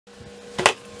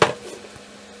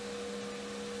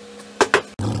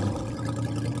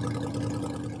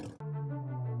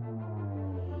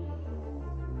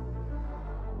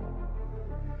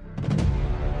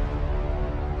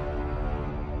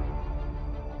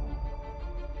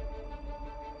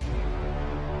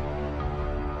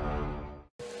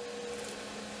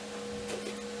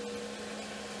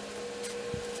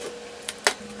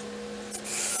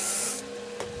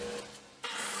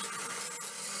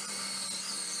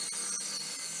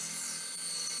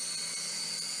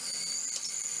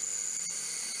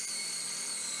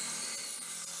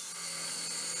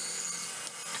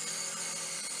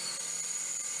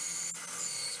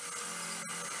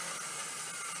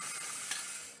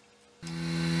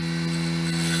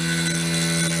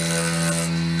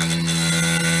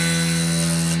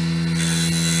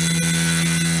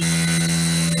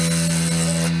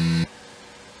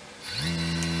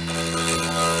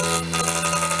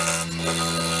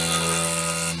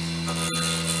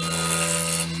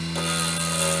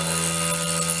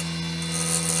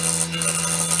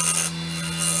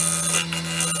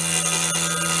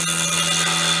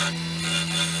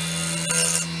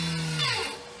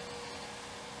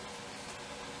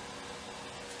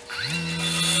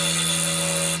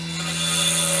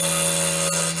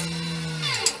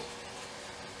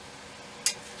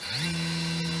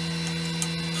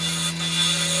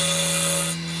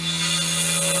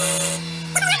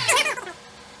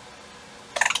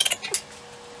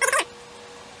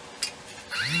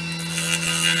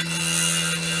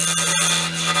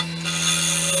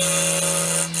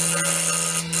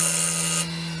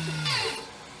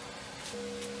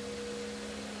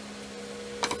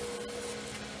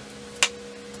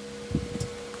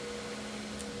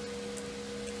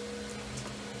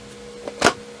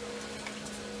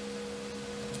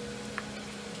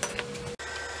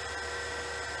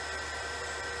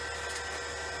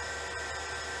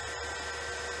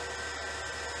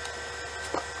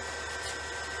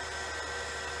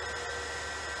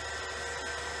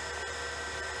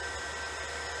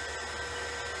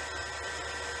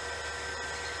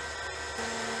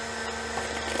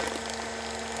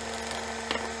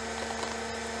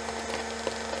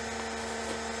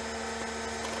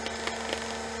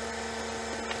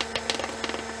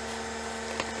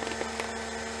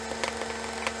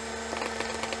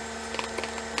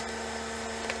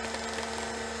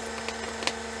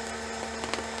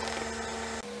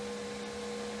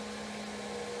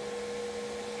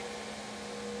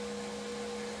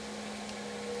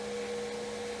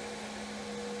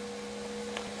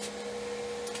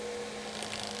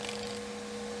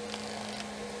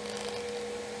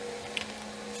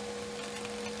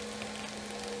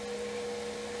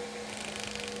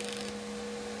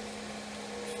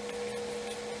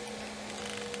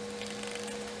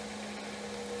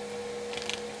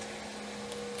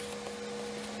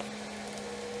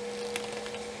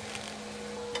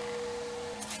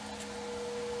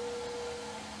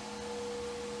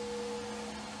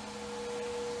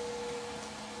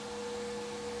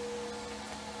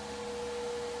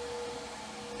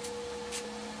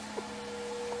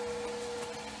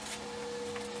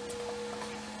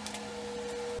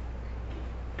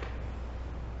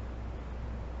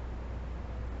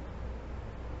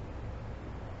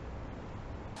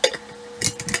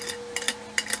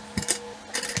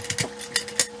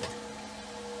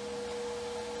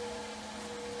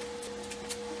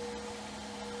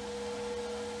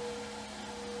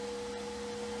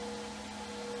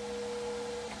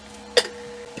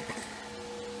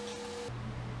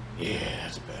Yeah,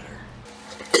 that's better.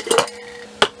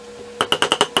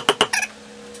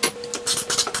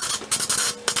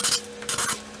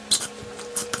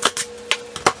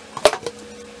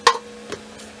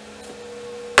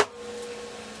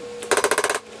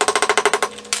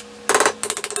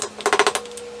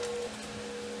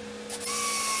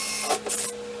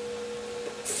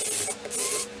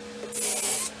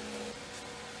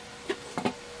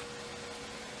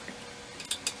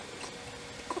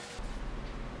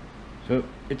 So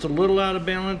it's a little out of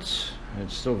balance.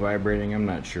 It's still vibrating. I'm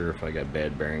not sure if I got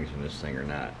bad bearings in this thing or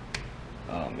not.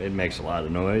 It makes a lot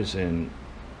of noise, and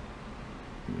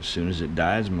as soon as it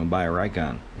dies, I'm gonna buy a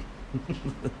Rikon.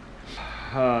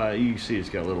 You can see it's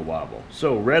got a little wobble.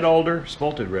 So red alder,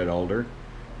 spalted red alder.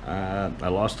 I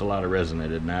lost a lot of resin. I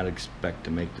did not expect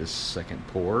to make this second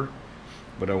pour,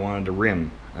 but I wanted to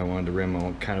rim. I wanted to rim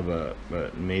on kind of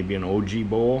a maybe an OG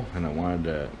bowl, and I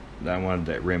wanted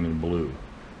that rim in blue.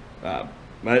 I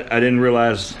didn't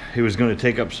realize it was going to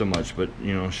take up so much, but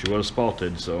you know, she was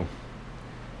spalted, so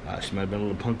she might have been a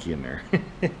little punky in there.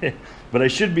 But I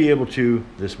should be able to,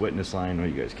 this witness line, well,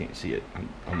 you guys can't see it,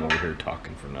 I'm over here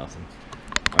talking for nothing.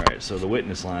 Alright, so the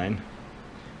witness line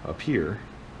up here,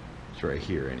 it's right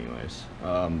here anyways,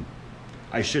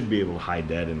 I should be able to hide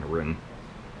that in the rim.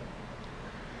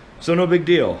 So no big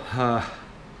deal.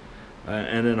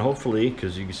 And then hopefully,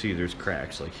 because you can see there's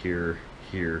cracks like here,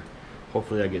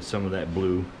 hopefully I get some of that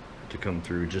blue to come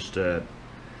through. Just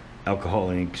alcohol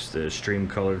inks, the stream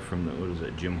colored from the, what is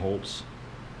it, Jim Holtz,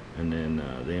 and then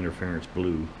the interference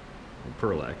blue,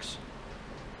 Pearl X.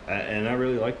 And I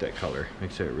really like that color.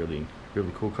 Makes it a really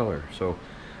cool color. So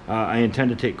I intend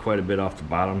to take quite a bit off the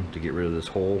bottom to get rid of this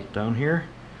hole down here,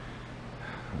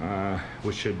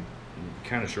 which should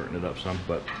kind of shorten it up some,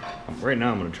 but right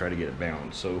now I'm going to try to get it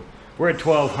balanced. So we're at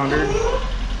 1200,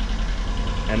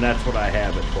 and that's what I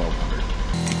have at 1200.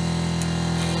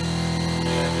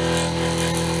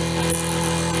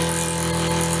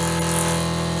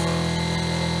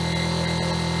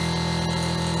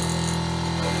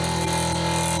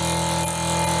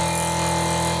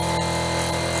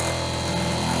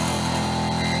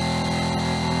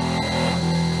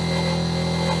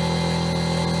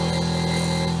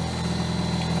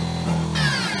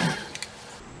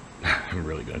 I'm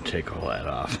really going to take all that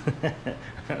off.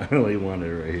 I only want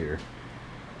it right here.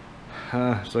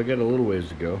 So I got a little ways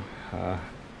to go.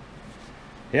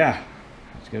 Yeah,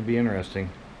 it's going to be interesting.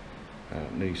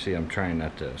 You see I'm trying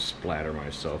not to splatter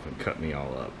myself and cut me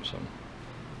all up. So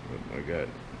I got,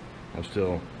 I'm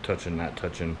still touching, not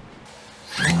touching.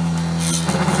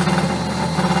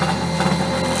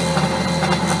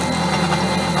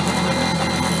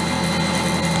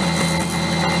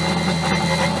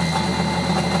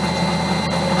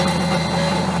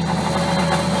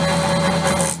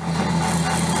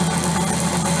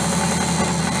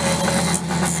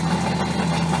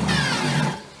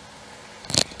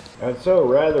 I'd so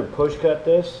rather push cut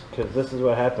this, because this is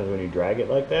what happens when you drag it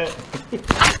like that.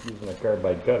 Using a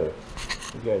carbide cutter.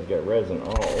 You guys got resin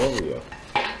all over you.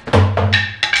 Well,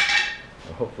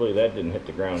 hopefully that didn't hit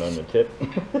the ground on the tip.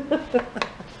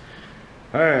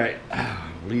 Alright,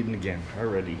 bleeding again,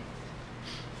 already.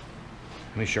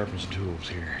 Let me sharpen some tools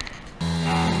here.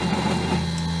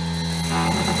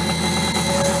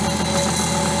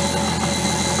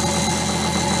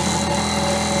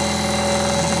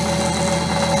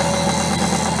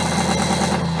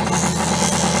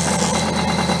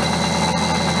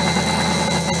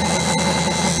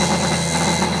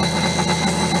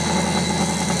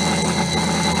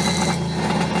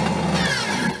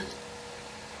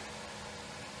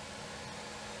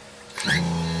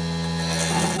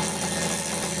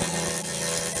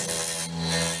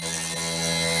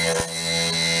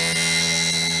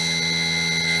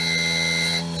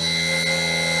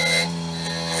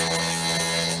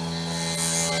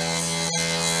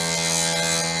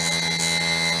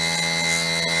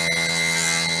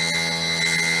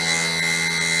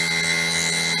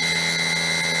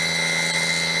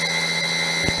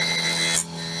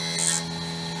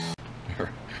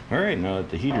 Alright, now that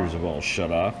the heaters have all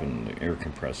shut off and the air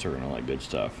compressor and all that good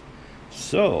stuff.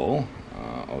 So,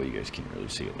 oh, you guys can't really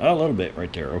see it. Oh, a little bit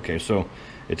right there. Okay, so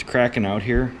it's cracking out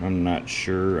here. I'm not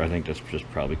sure. I think that's just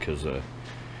probably because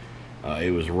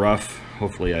it was rough.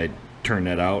 Hopefully I turned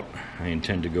that out. I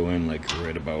intend to go in like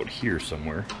right about here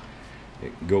somewhere.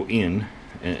 Go in,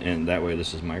 and that way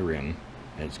this is my rim.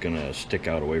 It's going to stick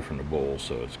out away from the bowl,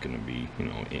 so it's going to be, you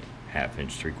know, ½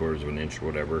 inch, 3/4 of an inch or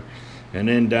whatever, and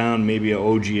then down maybe a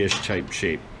OG-ish type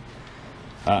shape.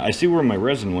 I see where my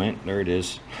resin went. There it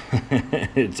is.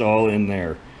 It's all in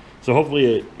there. So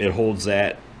hopefully it holds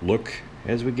that look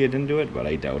as we get into it, but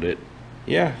I doubt it.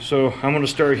 yeah, so I'm going to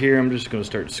start here. I'm just going to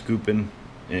start scooping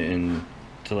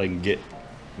until I can get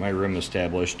my rim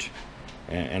established.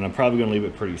 And I'm probably going to leave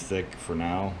it pretty thick for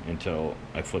now until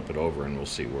I flip it over, and we'll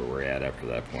see where we're at after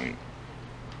that point.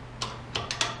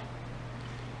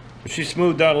 But she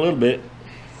smoothed out a little bit.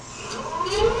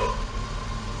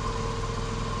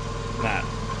 Not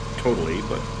totally,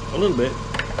 but a little bit.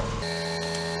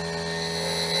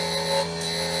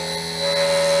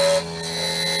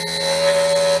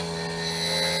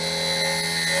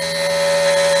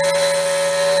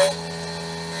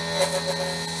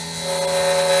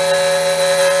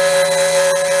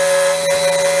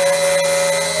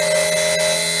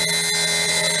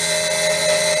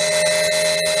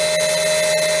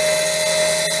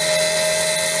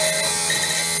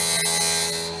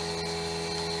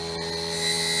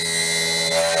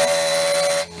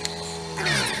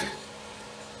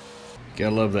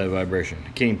 Gotta love that vibration. I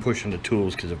can't even push on the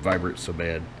tools because it vibrates so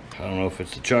bad. I don't know if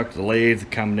it's the chuck, the lathe, the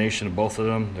combination of both of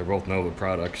them. They're both Nova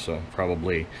products, so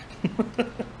probably.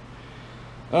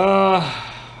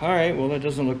 Alright, well that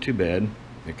doesn't look too bad,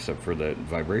 except for that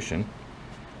vibration,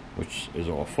 which is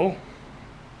awful.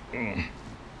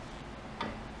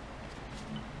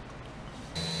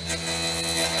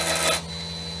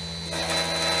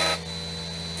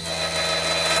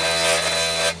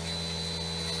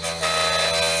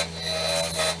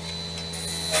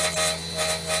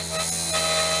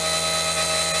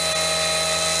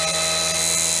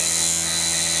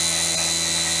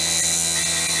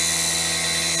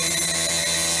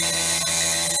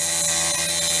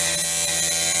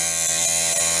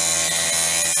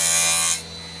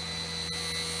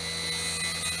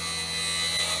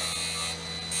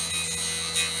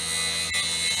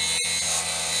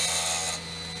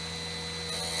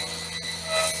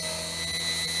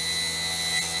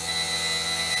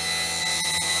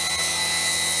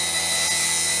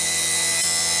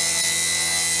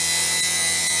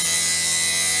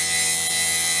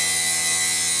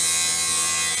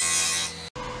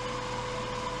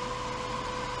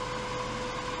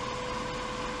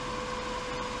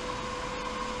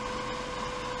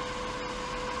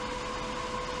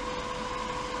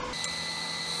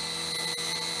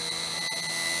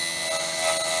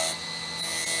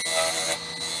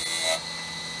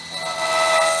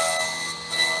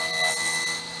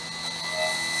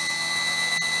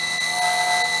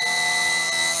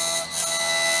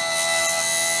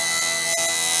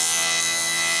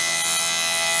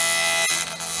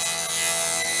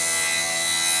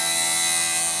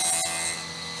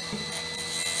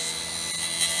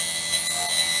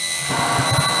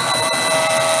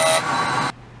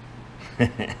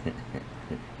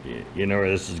 You know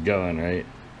where this is going, right?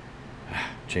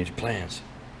 Change plans.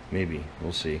 Maybe.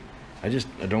 We'll see. I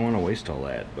don't want to waste all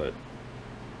that, but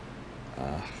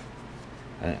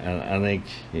I think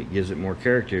it gives it more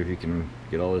character if you can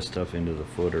get all this stuff into the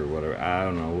foot or whatever. I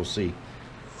don't know. We'll see.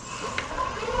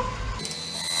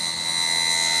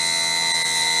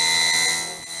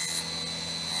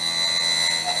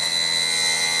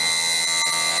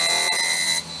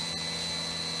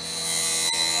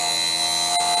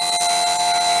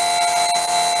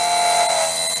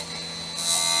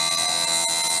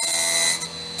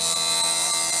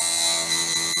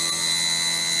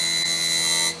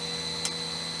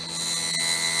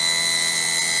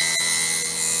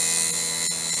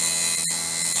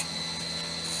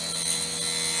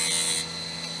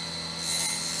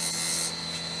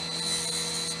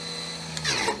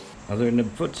 Other than the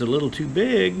foot's a little too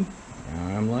big,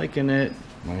 I'm liking it.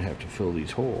 Might have to fill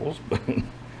these holes, but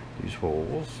these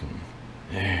holes.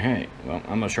 Alright, well,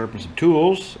 I'm gonna sharpen some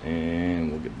tools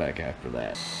and we'll get back after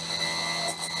that.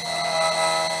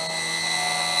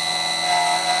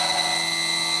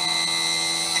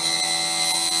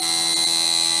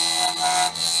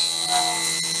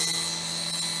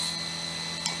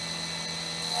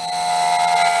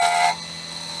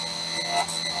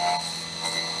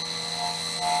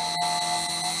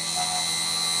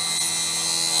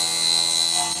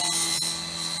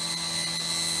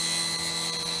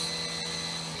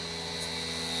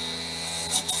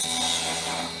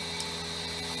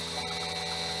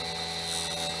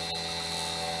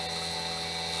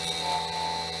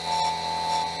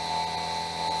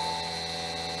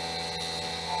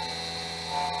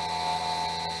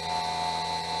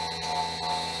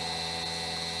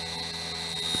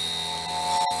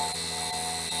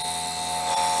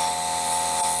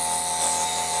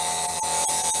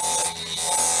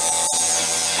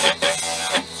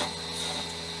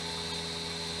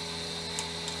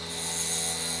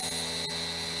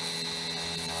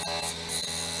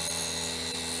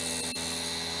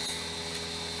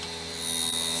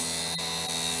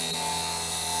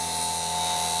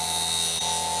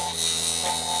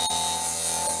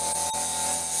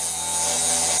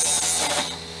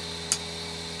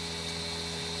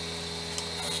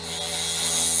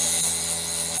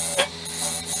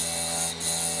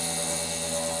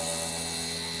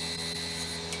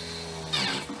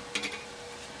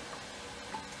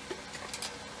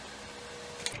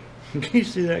 Can you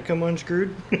see that come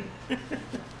unscrewed?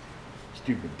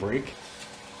 Stupid brake.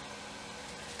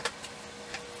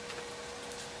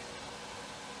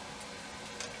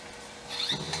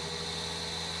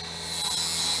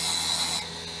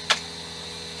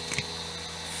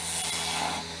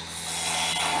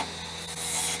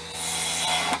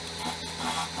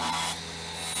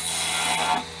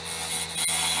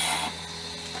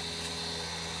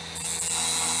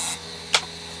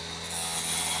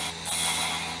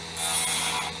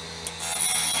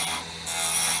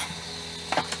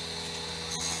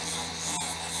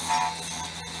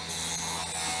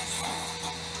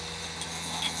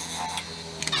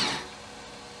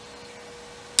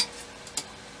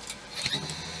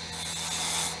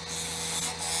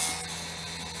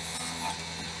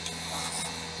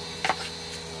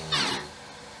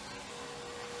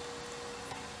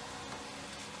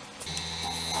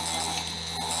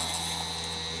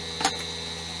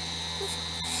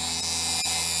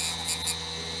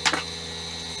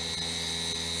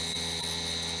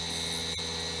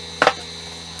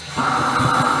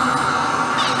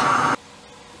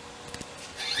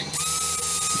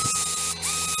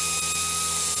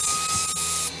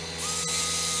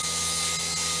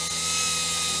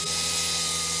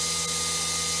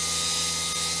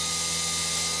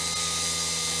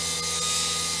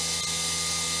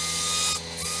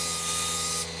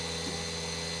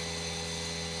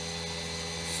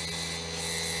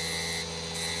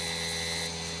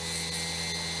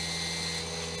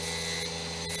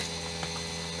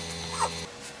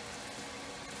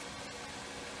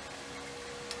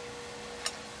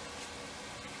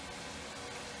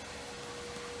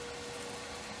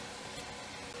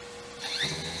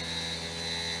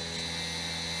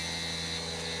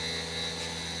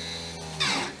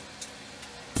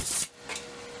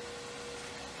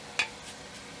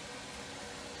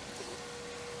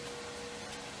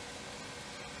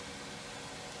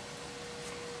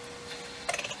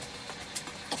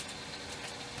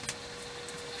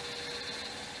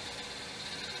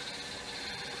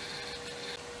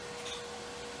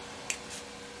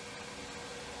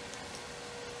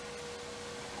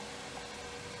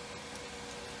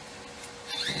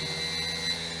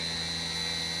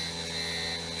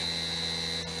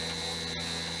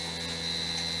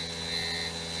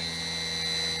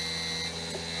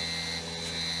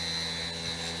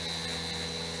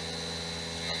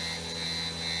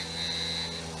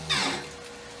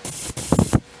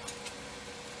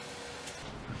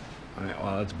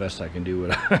 Well, that's the best I can do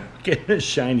without getting it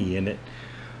shiny in it.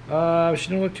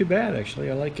 Shouldn't look too bad,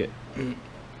 actually. I like it.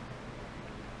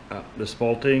 The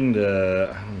spalting,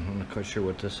 I'm not quite sure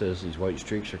what this is. These white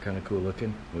streaks are kind of cool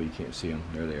looking. Well, you can't see them.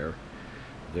 There they are.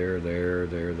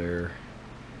 There.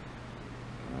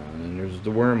 And there's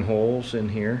the wormholes in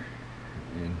here.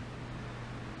 And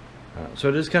so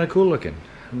it is kind of cool looking.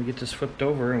 Let me get this flipped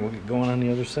over and we'll get going on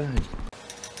the other side.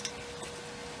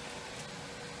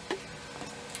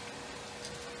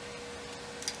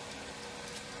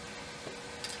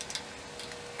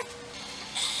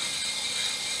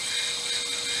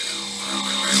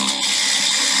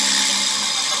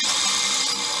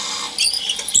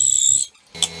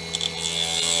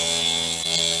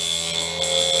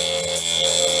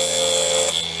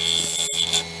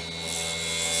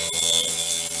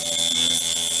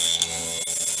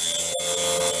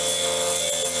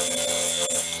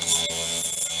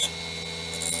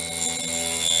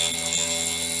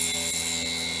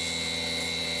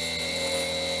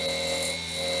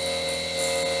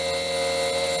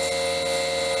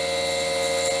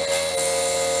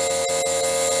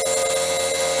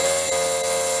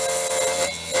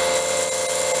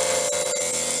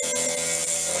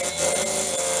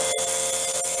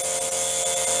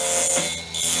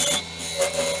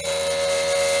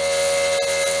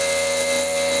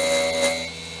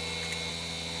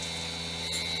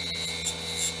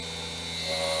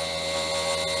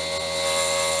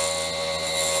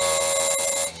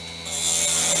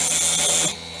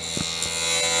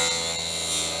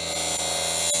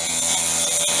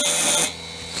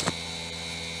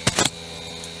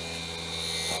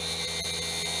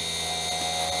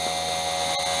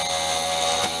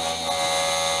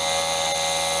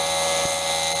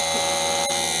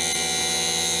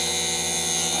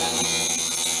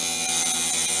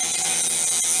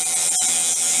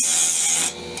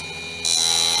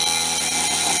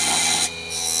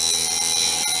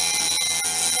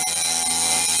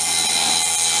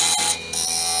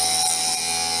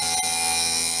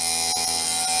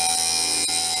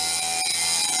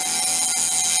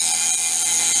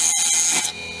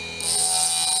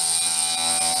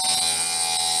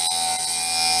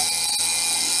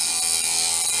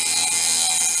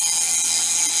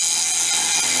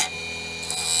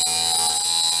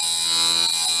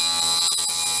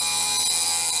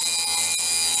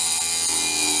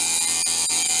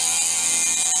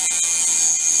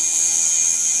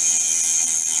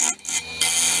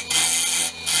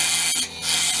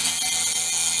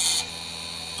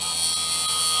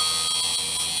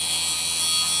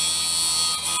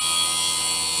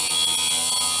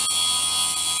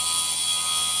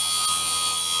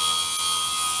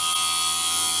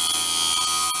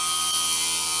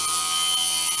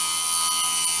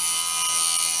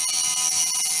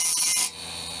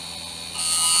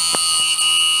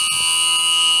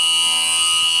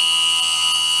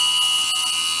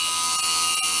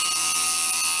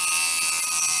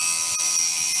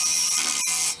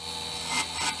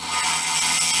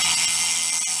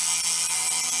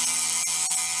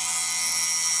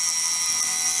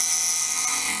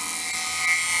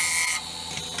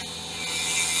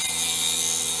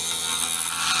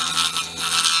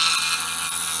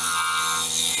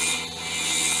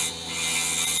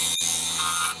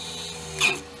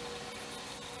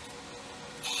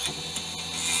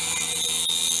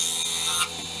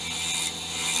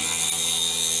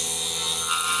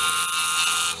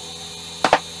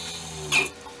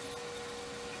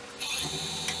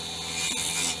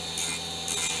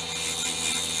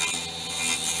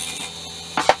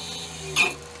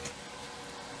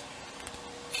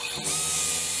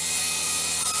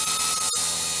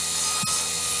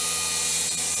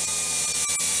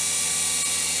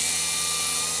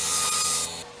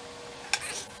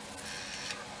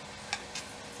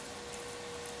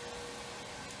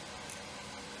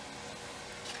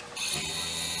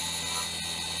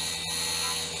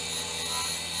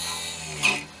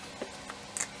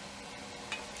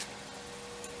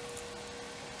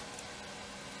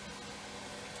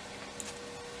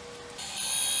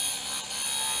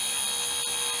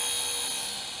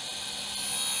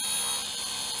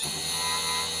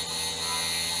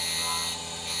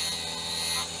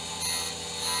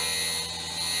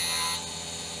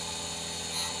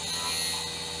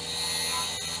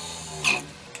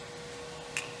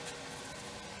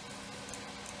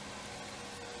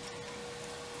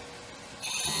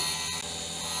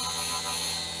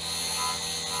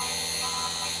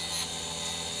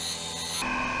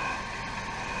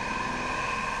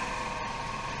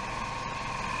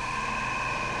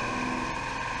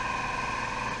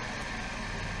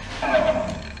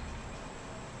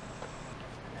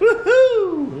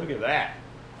 at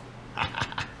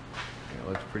that. It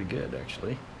looks pretty good,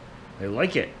 actually. I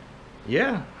like it.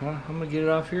 Yeah, I'm gonna get it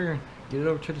off here, get it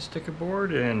over to the sticker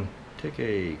board, and take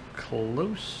a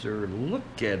closer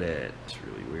look at it. It's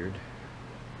really weird.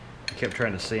 I kept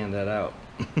trying to sand that out.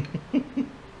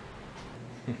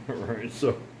 Alright,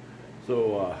 so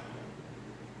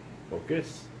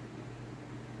focus.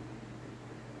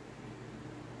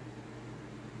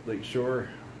 Lakeshore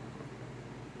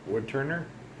woodturner.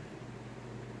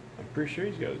 I'm pretty sure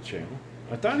he's got a channel.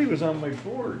 I thought he was on my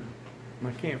board.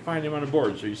 I can't find him on the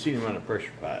board, so you see him on a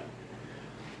pressure pot.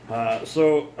 I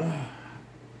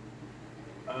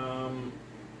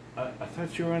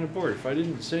thought you were on the board. If I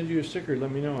didn't send you a sticker, let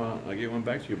me know. I'll get one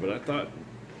back to you. But I thought,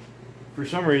 for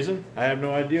some reason, I have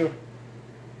no idea.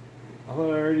 I thought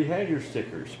I already had your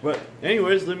stickers. But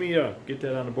anyways, let me get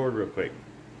that on the board real quick.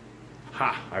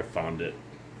 Ha! I found it.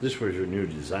 This was your new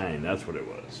design. That's what it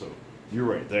was. So you're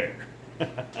right there.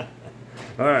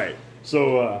 All right.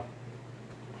 So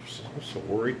I'm so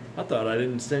worried. I thought I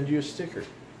didn't send you a sticker.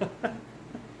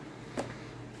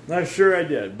 Not sure I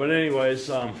did, but anyways,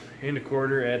 in the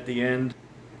quarter at the end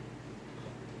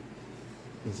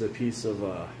is a piece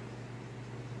of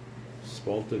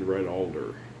spalted red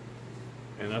alder,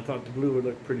 and I thought the blue would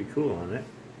look pretty cool on it,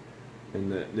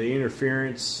 and the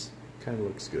interference kind of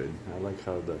looks good. I like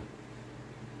how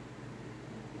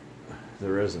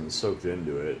the resin soaked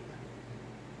into it.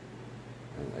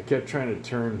 And I kept trying to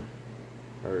turn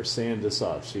or sand this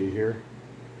off. See here?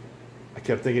 I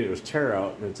kept thinking it was tear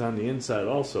out, and it's on the inside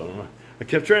also. I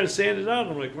kept trying to sand it out.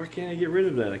 I'm like, why can't I get rid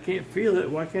of that? I can't feel it.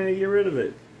 Why can't I get rid of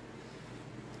it?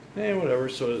 And whatever.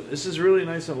 So this is really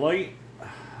nice and light.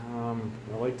 I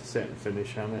like the satin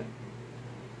finish on it.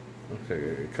 Looks like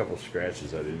a couple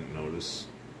scratches I didn't notice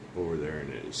over there,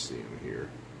 and I just see them here.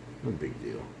 No big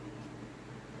deal.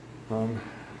 Not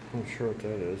sure what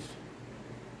that is.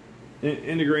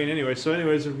 In the grain anyway. So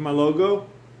anyways, my logo.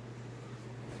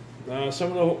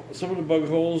 Some of the bug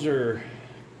holes are,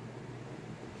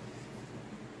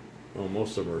 well,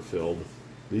 most of them are filled.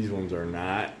 These ones are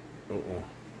not. Oh,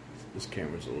 this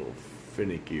camera's a little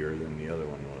finickier than the other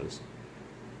one was.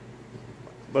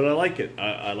 But I like it.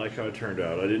 I like how it turned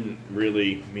out. I didn't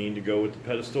really mean to go with the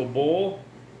pedestal bowl.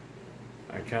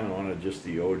 I kind of wanted just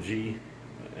the OG, and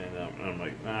I'm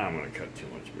like, nah, I'm going to cut too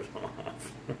much of it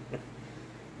off.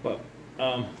 But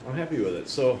I'm happy with it.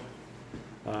 So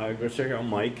go check out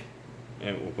Mike,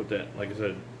 and we'll put that, like I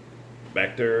said,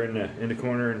 back there in the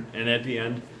corner, and at the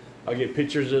end. I'll get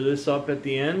pictures of this up at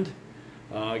the end.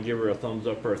 Give her a thumbs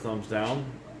up or a thumbs down.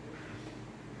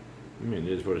 I mean,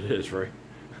 it is what it is, right?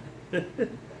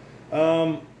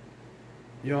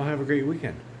 Y'all have a great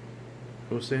weekend.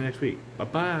 We'll see you next week.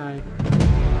 Bye-bye.